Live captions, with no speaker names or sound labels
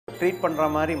Treat பண்ணுற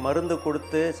மாதிரி மருந்து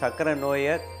கொடுத்து சர்க்கரை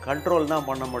நோயை கண்ட்ரோல் தான்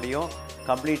பண்ண முடியும்,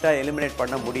 கம்ப்ளீட்டாக எலிமினேட்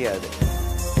பண்ண முடியாது.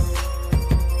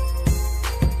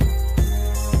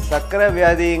 சர்க்கரை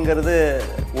வியாதிங்கிறது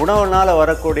உணவுனால்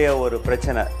வரக்கூடிய ஒரு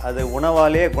பிரச்சனை. அது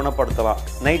உணவாலேயே குணப்படுத்தலாம்.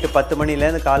 நைட்டு 10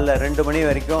 மணிலேருந்து காலைல 2 மணி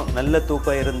வரைக்கும் நல்ல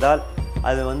தூக்கம் இருந்தால்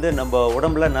அது நம்ம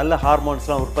உடம்புல நல்ல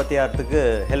ஹார்மோன்ஸ்லாம் உற்பத்தி ஆகிறதுக்கு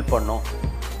ஹெல்ப் பண்ணும்.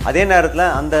 அதே நேரத்தில்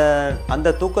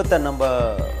அந்த தூக்கத்தை நம்ம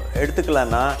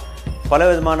எடுத்துக்கலன்னா பல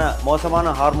விதமான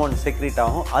மோசமான ஹார்மோன் செக்ரீட்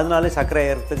ஆகும். அதனால சர்க்கரை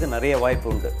ஏறத்துக்கு நிறைய வாய்ப்பு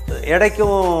உண்டு.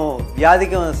 எடைக்கும்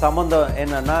வியாதிக்கும் சம்மந்தம்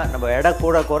என்னென்னா, நம்ம எடை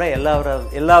கூட குறை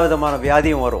எல்லா விதமான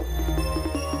வியாதியும் வரும்.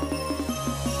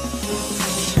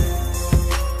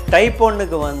 டைப்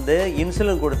 1க்கு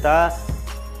இன்சுலின் கொடுத்தா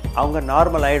அவங்க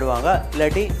நார்மல் ஆகிடுவாங்க,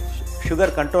 இல்லாட்டி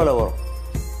சுகர் கண்ட்ரோலில் வரும்.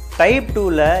 டைப்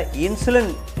 2ல்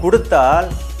இன்சுலின் கொடுத்தால்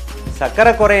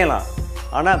சர்க்கரை குறையலாம்,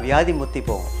 ஆனால் வியாதி முத்தி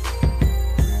போகும்.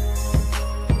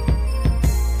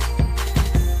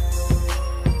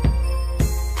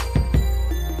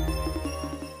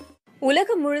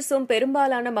 உலகம் முழுசும்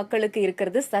பெரும்பாலான மக்களுக்கு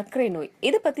இருக்கிறது சர்க்கரை நோய்.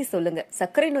 இத பத்தி சொல்லுங்க.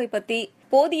 சர்க்கரை நோய் பத்தி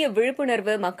போதிய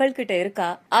விழிப்புணர்வு மக்கள் கிட்ட இருக்கா?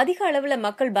 அதிக அளவுல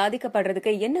மக்கள்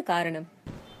பாதிக்கப்படுறதுக்கு என்ன காரணம்?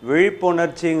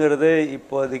 விழிப்புணர்ச்சிங்கிறது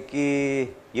இப்போதைக்கு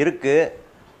இருக்கு,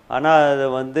 ஆனால்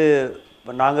அது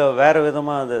நாங்கள் வேறு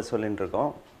விதமாக அதை சொல்லிகிட்டு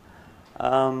இருக்கோம்.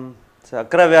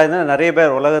 சர்க்கரை வியாதினா நிறைய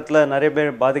பேர் உலகத்தில் நிறைய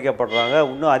பேர் பாதிக்கப்படுறாங்க.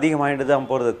 இன்னும் அதிகமாகிட்டு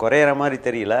தான் போகிறது, குறையிற மாதிரி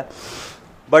தெரியல.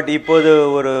 பட் இப்போது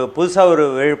ஒரு புதுசாக ஒரு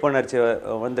விழிப்புணர்ச்சி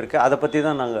வந்திருக்கு. அதை பற்றி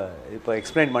தான் நாங்கள் இப்போ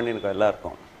எக்ஸ்பிளைன் பண்ணியிருக்கோம்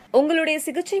எல்லாருக்கும். உங்களுடைய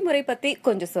சிகிச்சை முறை பற்றி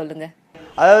கொஞ்சம் சொல்லுங்கள்.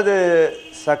 அதாவது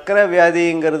சர்க்கரை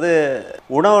வியாதிங்கிறது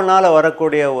உணவுனால்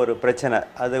வரக்கூடிய ஒரு பிரச்சனை.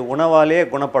 அது உணவாலேயே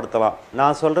குணப்படுத்தலாம்.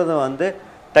 நான் சொல்கிறது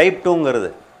டைப்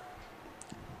 2ங்கிறது.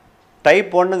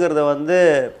 டைப் 1ங்கிறது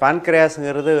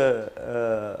பான்கிரியாஸுங்கிறது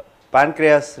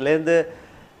பான்கிரியாஸ்லேருந்து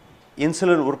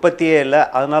இன்சுலின் உற்பத்தியே இல்லை,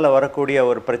 அதனால் வரக்கூடிய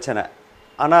ஒரு பிரச்சனை.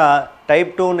 ஆனால்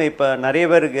டைப் 2ன்னு இப்போ நிறைய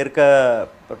பேருக்கு இருக்க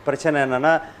பிரச்சனை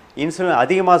என்னென்னா, இன்சுலின்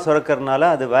அதிகமாக சுரக்கிறதுனால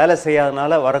அது வேலை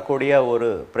செய்யாதனால வரக்கூடிய ஒரு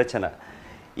பிரச்சனை.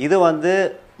 இது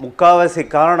முக்கால்வாசி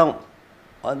காரணம்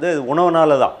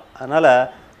உணவுனால தான். அதனால்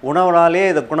உணவுனாலே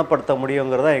இதை குணப்படுத்த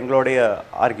முடியுங்கிறது தான் எங்களுடைய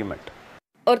ஆர்குமெண்ட்.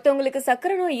 ஒருத்தவங்களுக்கு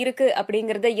சர்க்கரை நோய் இருக்கு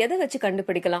அப்படிங்கறத எதை வச்சு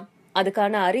கண்டுபிடிக்கலாம்?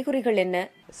 அதுக்கான அறிகுறிகள் என்ன?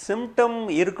 சிம்டம்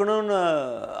இருக்கணும்னு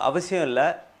அவசியம் இல்லை.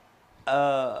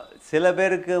 சில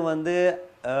பேருக்கு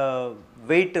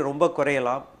வெயிட் ரொம்ப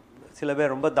குறையலாம், சில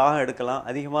பேர் ரொம்ப தாகம் எடுக்கலாம்,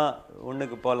 அதிகமாக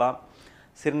ஒன்றுக்கு போகலாம்,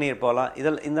 சிறுநீர் போகலாம்,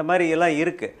 இந்த மாதிரி எல்லாம்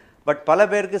இருக்குது. பட் பல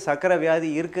பேருக்கு சர்க்கரை வியாதி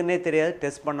இருக்குன்னே தெரியாது,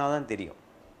 டெஸ்ட் பண்ணால் தான் தெரியும்.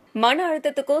 மன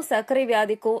அழுத்தத்துக்கும் சர்க்கரை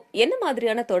வியாதிக்கும் என்ன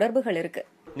மாதிரியான தொடர்புகள் இருக்குது?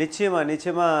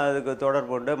 நிச்சயமாக அதுக்கு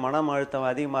தொடர்பு உண்டு. மன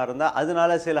அழுத்தம் அதிகமாக இருந்தால்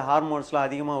அதனால சில ஹார்மோன்ஸ்லாம்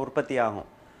அதிகமாக உற்பத்தி ஆகும்.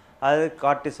 அது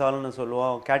கார்டிசால்னு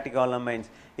சொல்லுவோம், கேட்டிகாலமைன்ஸ்.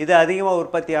 இது அதிகமாக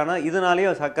உற்பத்தி ஆனால்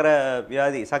இதனாலேயும்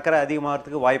சர்க்கரை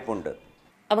அதிகமாகிறதுக்கு வாய்ப்பு உண்டு.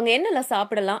 அவங்க என்னெல்லாம்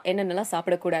சாப்பிடலாம், என்னென்னலாம்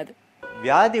சாப்பிடக்கூடாது?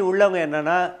 வியாதி உள்ளவங்க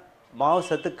என்னென்னா, மாவு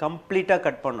சத்து கம்ப்ளீட்டாக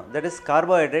கட் பண்ணணும். That is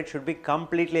carbohydrate should be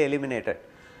completely eliminated.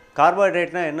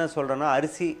 கார்போஹைட்ரேட்னால் என்ன சொல்கிறேன்னா,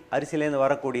 அரிசிலேருந்து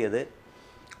வரக்கூடியது,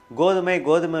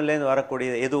 கோதுமையிலேருந்து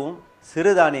வரக்கூடியது எதுவும்,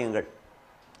 சிறுதானியங்கள்,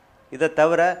 இதை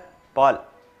தவிர பால்,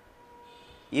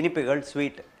 இனிப்புகள்,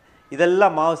 ஸ்வீட்,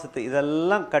 இதெல்லாம் மாவு சத்து,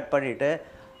 இதெல்லாம் கட் பண்ணிவிட்டு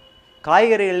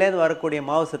காய்கறிகள்லேருந்து வரக்கூடிய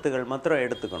மாவு சத்துக்கள் மாத்திரம்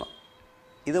எடுத்துக்கணும்.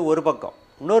 இது ஒரு பக்கம்.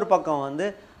 இன்னொரு பக்கம்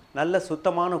நல்ல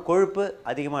சுத்தமான கொழுப்பு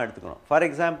அதிகமாக எடுத்துக்கணும். ஃபார்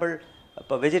எக்ஸாம்பிள்,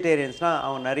 இப்போ வெஜிடேரியன்ஸ்னால்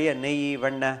அவங்க நிறைய நெய்,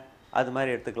 வெண்ணெய் அது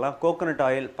மாதிரி எடுத்துக்கலாம். கோகோனட்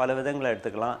ஆயில் பல விதங்களை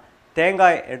எடுத்துக்கலாம்.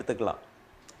 தேங்காய் எடுத்துக்கலாம்.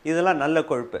 இதெல்லாம் நல்ல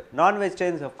கொழுப்பு. நான்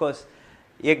vegetarians of course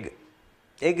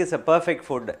egg is a perfect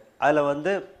food.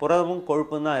 அதில் புரதமும்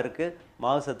கொழுப்பும் தான் இருக்குது,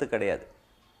 மாவு சத்து கிடையாது.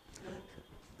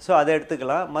 ஸோ அதை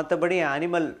எடுத்துக்கலாம். மற்றபடி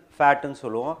அனிமல் ஃபேட்டுன்னு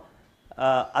சொல்லுவோம்,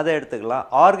 அதை எடுத்துக்கலாம்.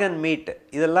 ஆர்கன் மீட்,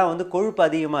 இதெல்லாம் கொழுப்பு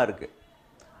அதிகமாக இருக்குது.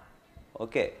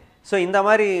 ஓகே, ஸோ இந்த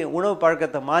மாதிரி உணவு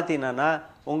பழக்கத்தை மாற்றினா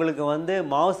உங்களுக்கு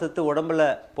மாவு சத்து உடம்பில்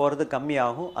போகிறது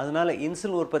கம்மியாகும். அதனால்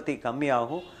இன்சுலின் உற்பத்தி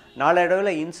கம்மியாகும்.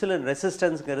 நாளடைவில் இன்சுலின்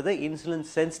ரெசிஸ்டன்ஸுங்கிறது இன்சுலின்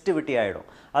சென்சிட்டிவிட்டி ஆகிடும்.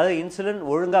 அதாவது இன்சுலின்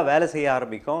ஒழுங்காக வேலை செய்ய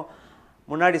ஆரம்பிக்கும்.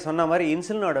 முன்னாடி சொன்ன மாதிரி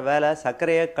இன்சுலினோட வேலை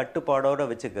சர்க்கரையை கட்டுப்பாடோடு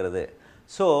வச்சுக்கிறது.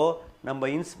 ஸோ நம்ம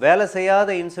வேலை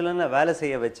செய்யாத இன்சுலினை வேலை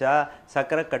செய்ய வச்சா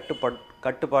சர்க்கரை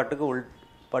கட்டுப்பாட்டுக்கு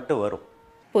உட்பட்டு வரும்.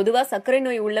 பொதுவாக சர்க்கரை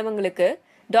நோய் உள்ளவங்களுக்கு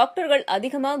டாக்டர்கள்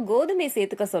அதிகமாக கோதுமை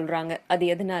சேர்த்துக்க சொல்கிறாங்க. அது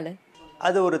எதனால?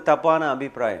 அது ஒரு தப்பான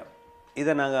அபிப்பிராயம்.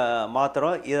 இதை நாங்கள்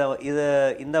மாற்றுறோம்.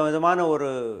 இந்த விதமான ஒரு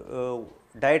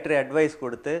டயட்ரி அட்வைஸ்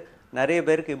கொடுத்து நிறைய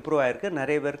பேருக்கு இம்ப்ரூவ் ஆகிருக்கு,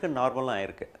 நிறைய பேருக்கு நார்மலாக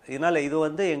ஆகிருக்கு. இதனால்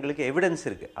இது எங்களுக்கு எவிடன்ஸ்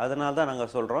இருக்குது. அதனால தான்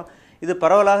நாங்கள் சொல்கிறோம். இது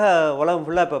பரவலாக உலகம்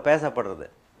ஃபுல்லாக இப்போ பேசப்படுறது.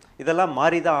 இதெல்லாம்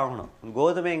மாறி தான் ஆகணும்.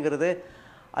 கோதுமைங்கிறது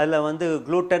அதில்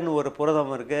குளூட்டன் ஒரு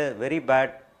புரதம் இருக்குது, வெரி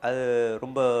பேட். அது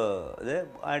ரொம்ப இது.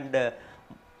 அண்டு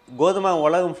கோதுமை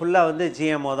உலகம் ஃபுல்லாக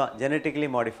ஜிஎம்ஓ தான், ஜெனட்டிக்கலி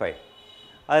மாடிஃபைட்.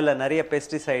 அதில் நிறைய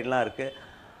பெஸ்டிசைட்லாம் இருக்குது.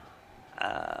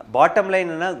 பாட்டம்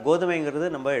லைன் என்ன, கோதுமைங்கிறது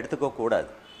நம்ம எடுத்துக்கக்கூடாது,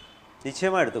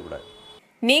 நிச்சயமாக எடுத்துக்கூடாது.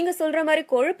 நீங்க சொல்ற மாதிரி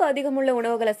கொழுப்பு அதிகமுள்ள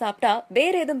உணவுகளை சாப்பிட்டா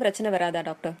வேற எதுவும் பிரச்சனை வராதா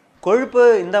டாக்டர்? கொழுப்பு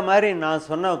இந்த மாதிரி நான்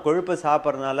சொன்ன கொழுப்பு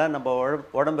சாப்பிட்றதுனால நம்ம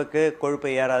உடம்புக்கு கொழுப்பு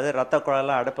ஏறாது, ரத்த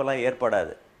குழாயெல்லாம் அடைப்பெல்லாம்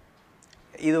ஏற்படாது.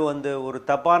 இது ஒரு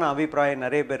தப்பான அபிப்பிராயம்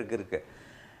நிறைய பேருக்கு இருக்குது.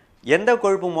 எந்த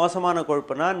கொழுப்பு மோசமான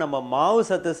கொழுப்புனா, நம்ம மாவு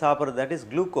சத்து சாப்பிட்றது, தட் இஸ்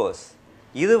குளுக்கோஸ்.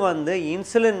 இது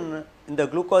இன்சுலின் இந்த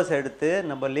குளுக்கோஸ் எடுத்து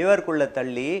நம்ம லிவருக்குள்ளே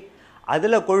தள்ளி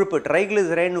அதில் கொழுப்பு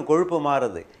ட்ரைக்ளிசரைடுன்னு கொழுப்பு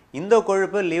மாறுது. இந்த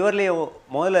கொழுப்பு லிவர்லேயே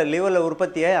முதல்ல லிவரில்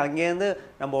உற்பத்தியாகி அங்கேருந்து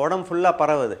நம்ம உடம்பு ஃபுல்லாக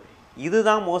பரவுது.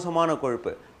 இதுதான் மோசமான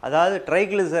கொழுப்பு. அதாவது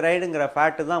ட்ரைக்ளிசரைடுங்கிற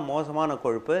ஃபேட்டு தான் மோசமான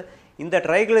கொழுப்பு. இந்த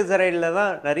ட்ரைக்ளிசரைடில்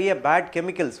தான் நிறைய பேட்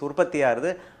கெமிக்கல்ஸ் உற்பத்தி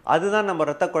ஆகுது. அதுதான் நம்ம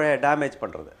ரத்த குழாயை டேமேஜ்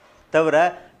பண்ணுறது. தவிர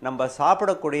நம்ம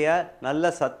சாப்பிடக்கூடிய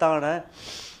நல்ல சத்தான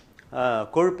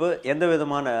கொழுப்பு எந்த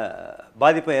விதமான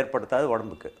பாதிப்பை ஏற்படுத்தாது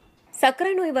உடம்புக்கு.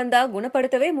 சர்க்கரை நோய் வந்தா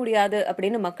குணப்படுத்தவே முடியாது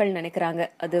அப்படின்னு மக்கள் நினைக்கிறாங்க,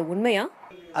 அது உண்மையா?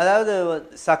 அதாவது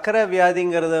சர்க்கரை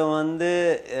வியாதிங்கிறது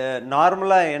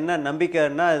நார்மலாக என்ன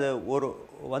நம்பிக்கைன்னா, அது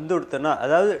வந்துடுத்துனா,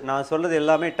 அதாவது நான் சொல்கிறது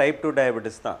எல்லாமே டைப் 2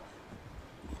 டயபெட்டிஸ் தான்.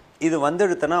 இது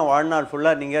வந்துடுத்துனா வாழ்நாள்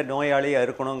ஃபுல்லாக நீங்கள் நோயாளியாக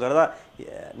இருக்கணுங்கிறதா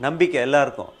நம்பிக்கை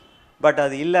எல்லாருக்கும். பட்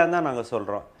அது இல்லைன்னு தான் நாங்கள்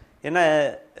சொல்கிறோம். ஏன்னா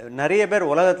நிறைய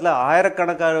பேர் உலகத்தில்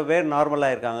ஆயிரக்கணக்கான பேர்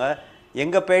நார்மலாக இருக்காங்க.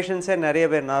 எங்கள் பேஷண்ட்ஸே நிறைய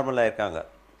பேர் நார்மலாக இருக்காங்க.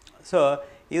 ஸோ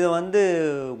இது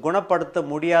குணப்படுத்த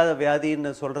முடியாத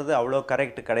வியாதின்னு சொல்கிறது அவ்வளோ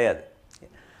கரெக்ட் கிடையாது.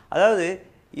 அதாவது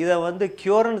இதை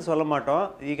க்யூர்னு சொல்ல மாட்டோம்.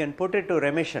 You can put it to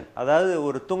remission. அதாவது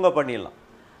தூங்க பண்ணிடலாம்.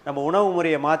 நம்ம உணவு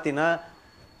முறையை மாற்றினா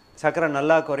சர்க்கரை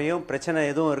நல்லா குறையும், பிரச்சனை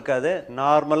எதுவும் இருக்காது,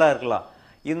 நார்மலாக இருக்கலாம்.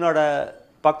 இதனோட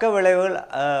பக்க விளைவுகள்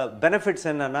பெனிஃபிட்ஸ்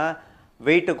என்னென்னா,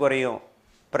 வெயிட்டு குறையும்,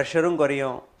 ப்ரெஷரும்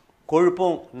குறையும்,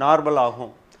 கொழுப்பும் நார்மல்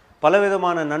ஆகும்,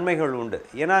 பலவிதமான நன்மைகள் உண்டு.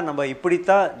 ஏன்னா நம்ம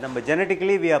இப்படித்தான், நம்ம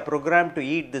genetically we are program to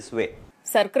eat this way.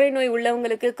 சர்க்கரை நோய்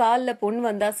உள்ளவங்களுக்கு காலில் புண்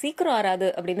வந்தா சீக்கிரம் ஆறாது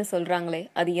அப்படின்னு சொல்றாங்களே,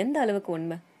 அது எந்த அளவுக்கு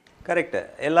உண்மை? கரெக்டு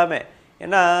எல்லாமே.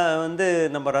 ஏன்னா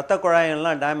நம்ம ரத்த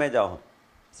குழாயெல்லாம் டேமேஜ் ஆகும்.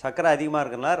 சர்க்கரை அதிகமாக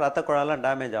இருக்குன்னா ரத்த குழாயெல்லாம்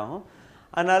டேமேஜ் ஆகும்.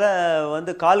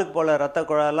 அதனால் காலுக்கு போல் ரத்த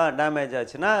குழாயெல்லாம் டேமேஜ்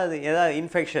ஆச்சுன்னா, அது ஏதாவது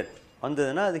இன்ஃபெக்ஷன்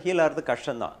வந்ததுன்னா அது ஹீல் ஆகிறது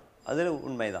கஷ்டம்தான். அது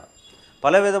உண்மைதான்.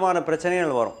 பலவிதமான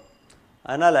பிரச்சனைகள் வரும்.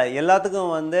 அதனால்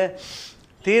எல்லாத்துக்கும்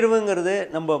தீர்வுங்கிறது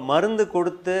நம்ம மருந்து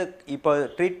கொடுத்து, இப்போ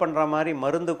ட்ரீட் பண்ணுற மாதிரி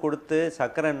மருந்து கொடுத்து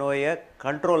சர்க்கரை நோயை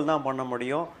கண்ட்ரோல் தான் பண்ண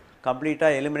முடியும்,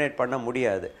 கம்ப்ளீட்டாக எலிமினேட் பண்ண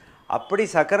முடியாது. அப்படி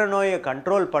சர்க்கரை நோயை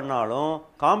கண்ட்ரோல் பண்ணாலும்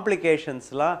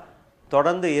காம்ப்ளிகேஷன்ஸ்லாம்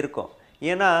தொடர்ந்து இருக்கும்.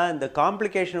 ஏன்னா இந்த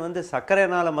காம்ப்ளிகேஷன்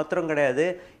சர்க்கரைனால் மாத்திரம் கிடையாது,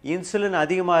 இன்சுலின்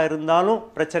அதிகமாக இருந்தாலும்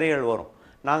பிரச்சனைகள் வரும்.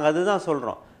 நாங்கள் அதுதான்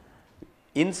சொல்கிறோம்.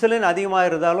 இன்சுலின் அதிகமாக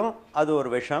இருந்தாலும் அது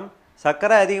ஒரு விஷம்,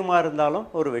 சர்க்கரை அதிகமாக இருந்தாலும்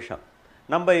ஒரு விஷம்.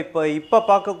 நம்ம இப்போ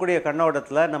பார்க்கக்கூடிய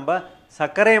கண்ணோட்டத்தில் நம்ம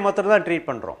சர்க்கரையை மாத்திரம் தான் ட்ரீட்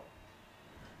பண்ணுறோம்.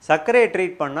 சர்க்கரையை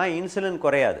ட்ரீட் பண்ணால் இன்சுலின்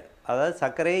குறையாது. அதாவது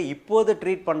சர்க்கரையை இப்போது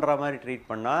ட்ரீட் பண்ணுற மாதிரி ட்ரீட்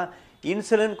பண்ணால்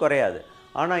இன்சுலின் குறையாது.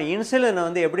 ஆனால்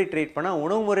இன்சுலினை எப்படி ட்ரீட் பண்ணால்,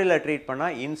 உணவு முறையில் ட்ரீட்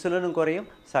பண்ணால் இன்சுலினும் குறையும்,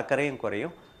 சர்க்கரையும்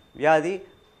குறையும், வியாதி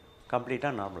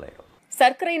கம்ப்ளீட்டாக நார்மல் ஆகிடும்.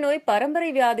 சர்க்கரை நோய் பரம்பரை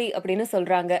வியாதி அப்படின்னு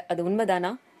சொல்கிறாங்க, அது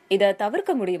உண்மைதானா? இதை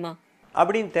தவிர்க்க முடியுமா?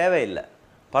 அப்படின்னு தேவையில்லை.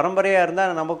 பரம்பரையாக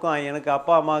இருந்தால் நமக்கும், எனக்கு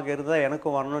அப்பா அம்மாவுக்கு இருந்தால்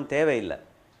எனக்கும் வரணும்னு தேவையில்லை.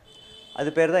 அது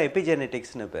பேர் தான்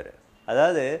எபிஜெனட்டிக்ஸ்னு பேர்.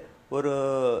 அதாவது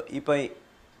இப்போ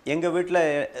எங்கள் வீட்டில்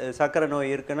சர்க்கரை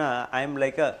நோய் இருக்குன்னா ஐ எம்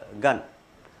லைக் அ கன்.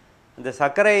 இந்த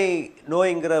சர்க்கரை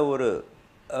நோய்ங்கிற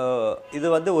இது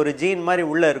ஒரு ஜீன் மாதிரி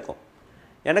உள்ளே இருக்கும்.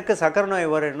 எனக்கு சர்க்கரை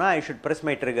நோய் வரும்னா I should press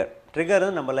my trigger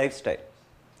நம்ம லைஃப் ஸ்டைல்.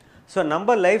 ஸோ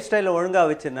நம்ம லைஃப் ஸ்டைலை ஒழுங்காக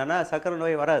வச்சுருந்தோன்னா சர்க்கரை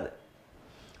நோய் வராது.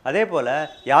 அதே போல்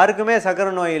யாருக்குமே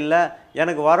சர்க்கரை நோய் இல்லை,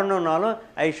 எனக்கு வரணுன்னாலும்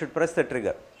I should press the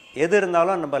trigger. எது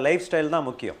இருந்தாலும் நம்ம லைஃப் ஸ்டைல் தான்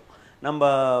முக்கியம். நம்ம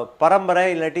பரம்பரை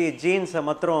இல்லாட்டி ஜீன்ஸை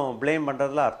மாத்திரம் ப்ளேம்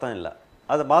பண்ணுறதுல அர்த்தம் இல்லை.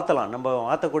 அதை மாற்றலாம், நம்ம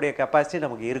மாற்றக்கூடிய கெப்பாசிட்டி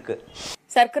நமக்கு இருக்குது.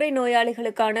 சர்க்கரை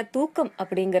நோயாளிகளுக்கான தூக்கம்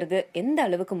அப்படிங்கிறது எந்த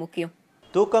அளவுக்கு முக்கியம்?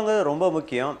 தூக்கங்கிறது ரொம்ப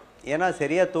முக்கியம். ஏன்னா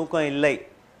சரியாக தூக்கம் இல்லை,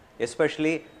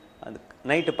 எஸ்பெஷலி அந்த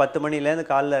நைட்டு 10 மணிலேருந்து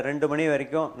காலைல 2 மணி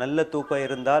வரைக்கும் நல்ல தூக்கம்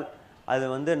இருந்தால்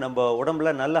அது நம்ம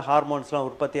உடம்புல நல்ல ஹார்மோன்ஸ்லாம்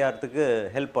உற்பத்தி ஆகிறதுக்கு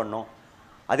ஹெல்ப் பண்ணும்.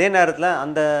 அதே நேரத்தில்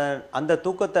அந்த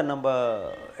தூக்கத்தை நம்ம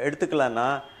எடுத்துக்கலன்னா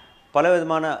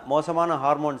பலவிதமான மோசமான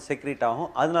ஹார்மோன் செக்ரீட்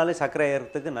ஆகும். அதனால சர்க்கரை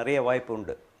ஏறத்துக்கு நிறைய வாய்ப்பு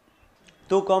உண்டு.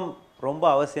 தூக்கம் ரொம்ப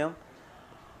அவசியம்.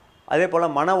 அதே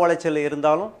போல் மன உளைச்சல்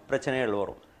இருந்தாலும் பிரச்சனைகள்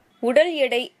வரும். உடல்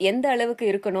எடை எந்த அளவுக்கு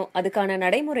இருக்கணும், அதுக்கான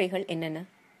நடைமுறைகள் என்னென்ன?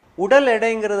 உடல்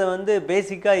எடைங்கிறது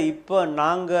பேசிக்காக இப்போ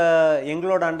நாங்கள்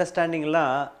எங்களோட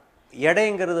அண்டர்ஸ்டாண்டிங்லாம்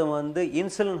எடைங்கிறது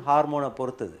இன்சுலின் ஹார்மோனை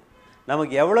பொறுத்தது.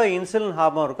 நமக்கு எவ்வளோ இன்சுலின்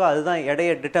ஹார்மோன் இருக்கோ அதுதான்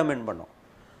எடையை டிட்டர்மின் பண்ணும்.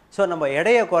 ஸோ நம்ம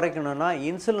எடையை குறைக்கணும்னா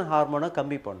இன்சுலின் ஹார்மோனை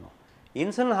கம்மி பண்ணணும்.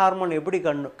 இன்சுலின் ஹார்மோன் எப்படி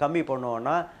கம்மி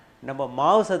பண்ணுவோன்னா, நம்ம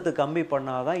மாவு சத்து கம்மி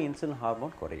பண்ணால் தான் இன்சுலின்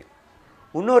ஹார்மோன் குறையும்.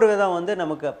 இன்னொரு விதம் வந்து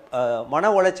நமக்கு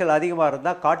மன உளைச்சல் அதிகமாக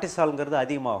இருந்தால் கார்டிசால்ங்கிறது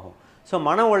அதிகமாகும். ஸோ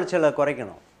மன உளைச்சலை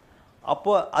குறைக்கணும்.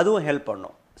 அப்போது அதுவும் ஹெல்ப்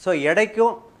பண்ணும். ஸோ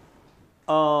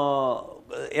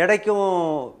எடைக்கும்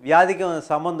வியாதிக்கும்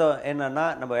சம்மந்தம் என்னென்னா,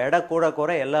 நம்ம எடை கூட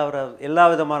குறை எல்லா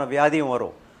விதமான வியாதியும்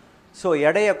வரும். ஸோ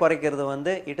எடையை குறைக்கிறது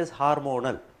வந்து இட் இஸ்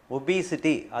ஹார்மோனல்.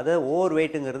 ஒபிசிட்டி, அது over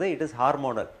வெயிட்டுங்கிறது it is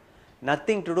hormonal.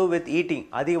 Nothing to do with eating.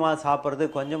 அதிகமாக சாப்பிட்றது,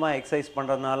 கொஞ்சமாக எக்ஸசைஸ்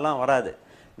பண்ணுறதுனாலாம் வராது.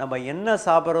 நம்ம என்ன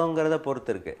சாப்பிட்றோங்கிறத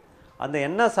பொறுத்து இருக்குது. அந்த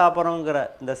என்ன சாப்பிட்றோங்கிற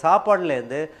இந்த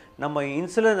சாப்பாடுலேருந்து நம்ம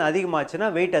இன்சுலின் அதிகமாச்சுன்னா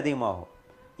வெயிட் அதிகமாகும்,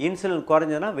 இன்சுலின்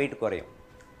குறைஞ்சதுன்னா வெயிட் குறையும்.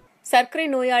 சர்க்கரை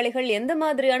நோயாளிகள் எந்த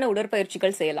மாதிரியான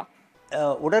உடற்பயிற்சிகள் செய்யலாம்?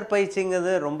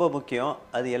 உடற்பயிற்சிங்கிறது ரொம்ப முக்கியம்.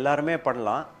 அது எல்லாருமே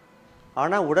பண்ணலாம்.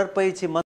 ஆனால் உடற்பயிற்சி